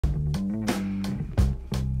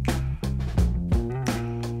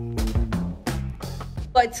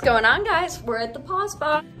What's going on, guys? We're at the paw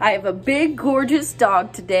spa. I have a big, gorgeous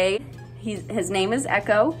dog today. His name is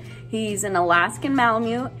Echo. He's an Alaskan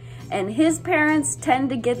Malamute, and his parents tend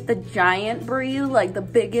to get the giant breed, like the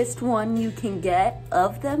biggest one you can get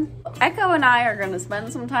of them. Echo and I are gonna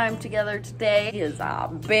spend some time together today. It's a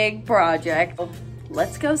big project.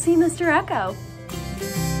 Let's go see Mr. Echo.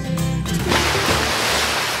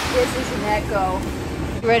 This is an Echo.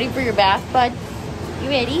 You ready for your bath, bud? You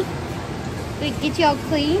ready? Wait, get you all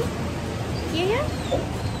clean? Yeah?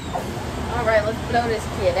 All right, let's throw this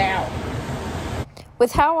kid out.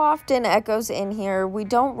 With how often Echo's in here, we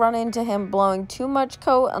don't run into him blowing too much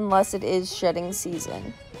coat unless it is shedding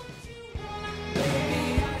season.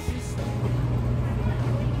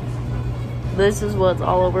 This is what's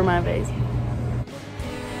all over my face.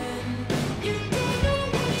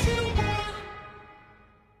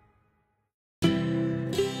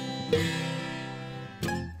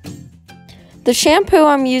 The shampoo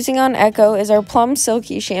I'm using on Echo is our Plum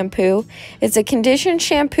Silky shampoo. It's a conditioned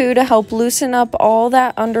shampoo to help loosen up all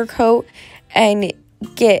that undercoat and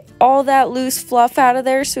get all that loose fluff out of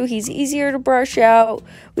there so he's easier to brush out.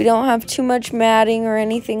 We don't have too much matting or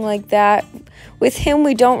anything like that. With him,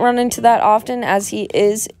 we don't run into that often as he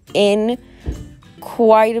is in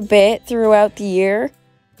quite a bit throughout the year.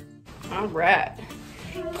 All right,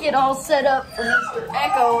 get all set up for Mr.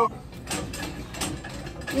 Echo.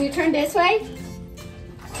 Can you turn this way?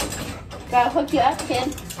 Gotta hook you up,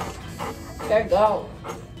 kid. There you go.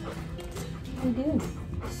 What are you doing?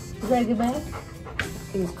 You ready to get back?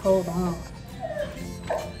 He's cold out.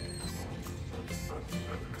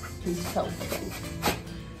 He's so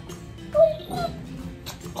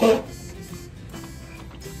cold.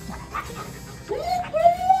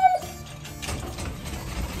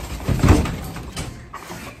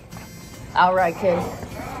 All right, kid.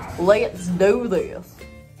 Let's do this.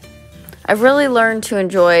 I've really learned to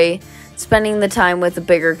enjoy spending the time with the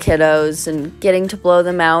bigger kiddos and getting to blow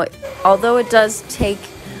them out. Although it does take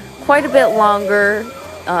quite a bit longer,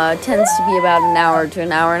 tends to be about an hour to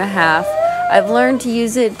an hour and a half. I've learned to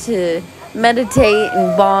use it to meditate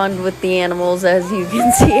and bond with the animals, as you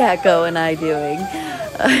can see Echo and I doing.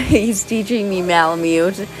 He's teaching me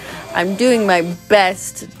Malamute. I'm doing my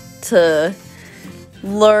best to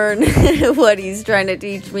learn what he's trying to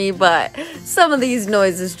teach me, but some of these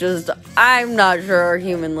noises just, I'm not sure are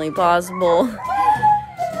humanly possible.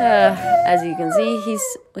 As you can see,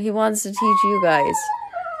 he wants to teach you guys.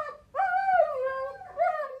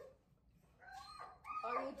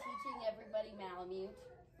 Are you teaching everybody Malamute,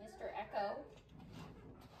 Mr. Echo?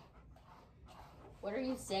 What are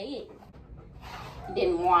you saying? You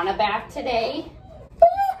didn't want a bath today?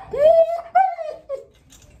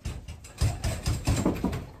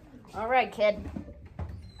 All right, kid.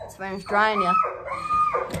 Let's finish drying you.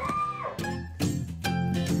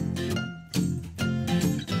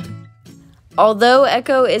 Although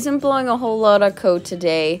Echo isn't blowing a whole lot of coat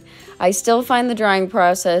today, I still find the drying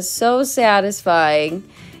process so satisfying.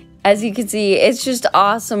 As you can see, it's just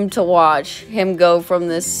awesome to watch him go from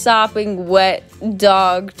this sopping wet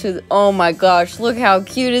dog to, oh my gosh, look how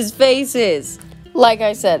cute his face is. Like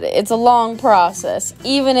I said, it's a long process.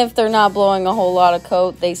 Even if they're not blowing a whole lot of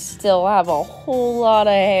coat, they still have a whole lot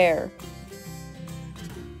of hair.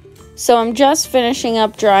 So I'm just finishing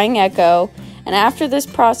up drying Echo, and after this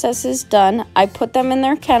process is done, I put them in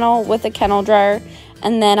their kennel with a kennel dryer,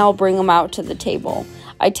 and then I'll bring them out to the table.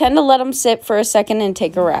 I tend to let them sit for a second and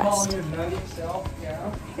take a rest.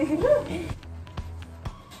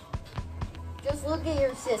 Just look at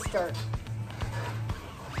your sister.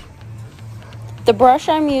 The brush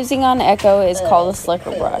I'm using on Echo is called a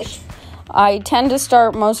slicker brush. I tend to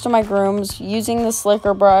start most of my grooms using the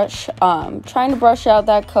slicker brush, trying to brush out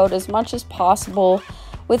that coat as much as possible.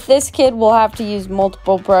 With this kid, we'll have to use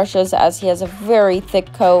multiple brushes as he has a very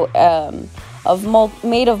thick coat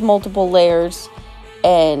made of multiple layers.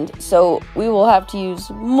 And so we will have to use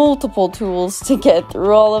multiple tools to get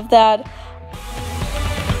through all of that.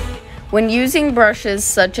 When using brushes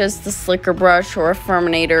such as the slicker brush or a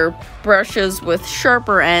Furminator, brushes with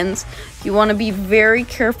sharper ends, you want to be very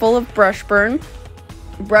careful of brush burn.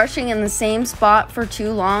 Brushing in the same spot for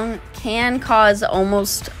too long can cause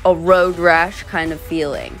almost a road rash kind of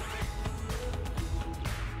feeling.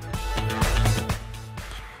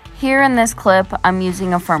 Here in this clip, I'm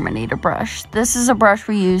using a Furminator brush. This is a brush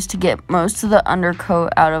we use to get most of the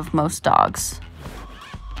undercoat out of most dogs.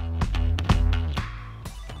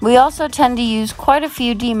 We also tend to use quite a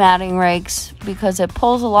few dematting rakes because it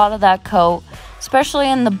pulls a lot of that coat, especially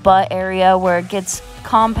in the butt area where it gets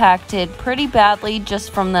compacted pretty badly just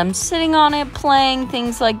from them sitting on it, playing,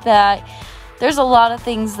 things like that. There's a lot of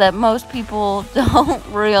things that most people don't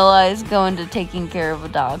realize go into taking care of a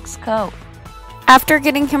dog's coat. After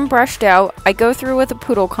getting him brushed out, I go through with a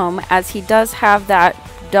poodle comb as he does have that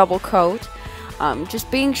double coat.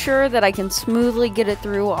 Just being sure that I can smoothly get it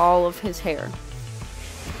through all of his hair.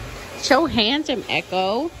 So handsome,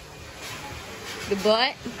 Echo. The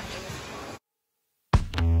butt.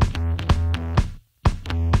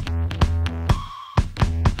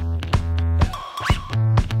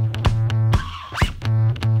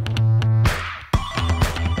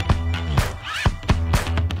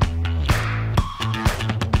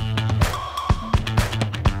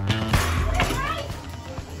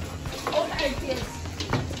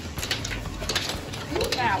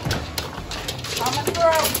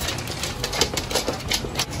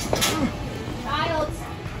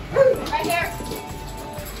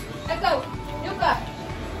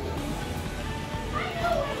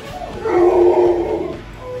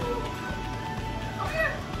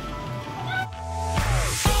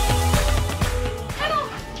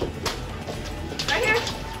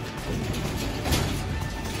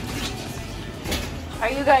 Are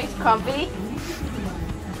you guys comfy?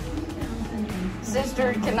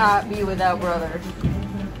 Sister cannot be without brother.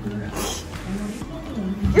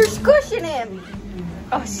 You're squishing him!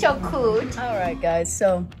 Oh, so cool. Alright guys,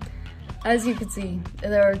 so as you can see,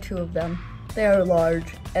 there are two of them. They are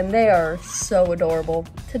large and they are so adorable.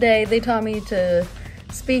 Today they taught me to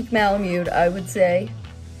speak Malamute, I would say.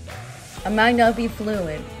 I might not be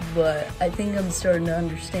fluent, but I think I'm starting to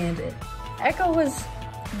understand it. Echo was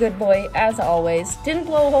a good boy, as always. Didn't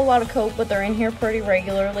blow a whole lot of coat, but they're in here pretty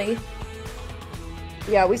regularly.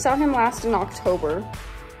 Yeah, we saw him last in October,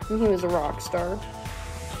 and he was a rock star.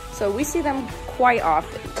 So we see them quite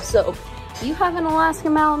often. So if you have an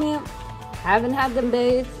Alaskan Malamute, haven't had them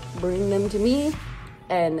bathed, bring them to me,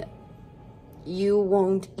 and you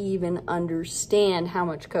won't even understand how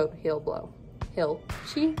much coat he'll blow.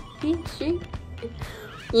 She.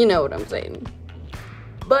 You know what I'm saying.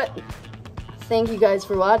 But thank you guys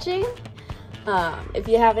for watching. If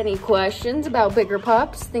you have any questions about bigger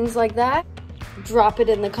pups, things like that, drop it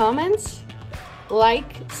in the comments.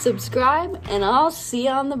 Like, subscribe, and I'll see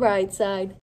you on the bright side.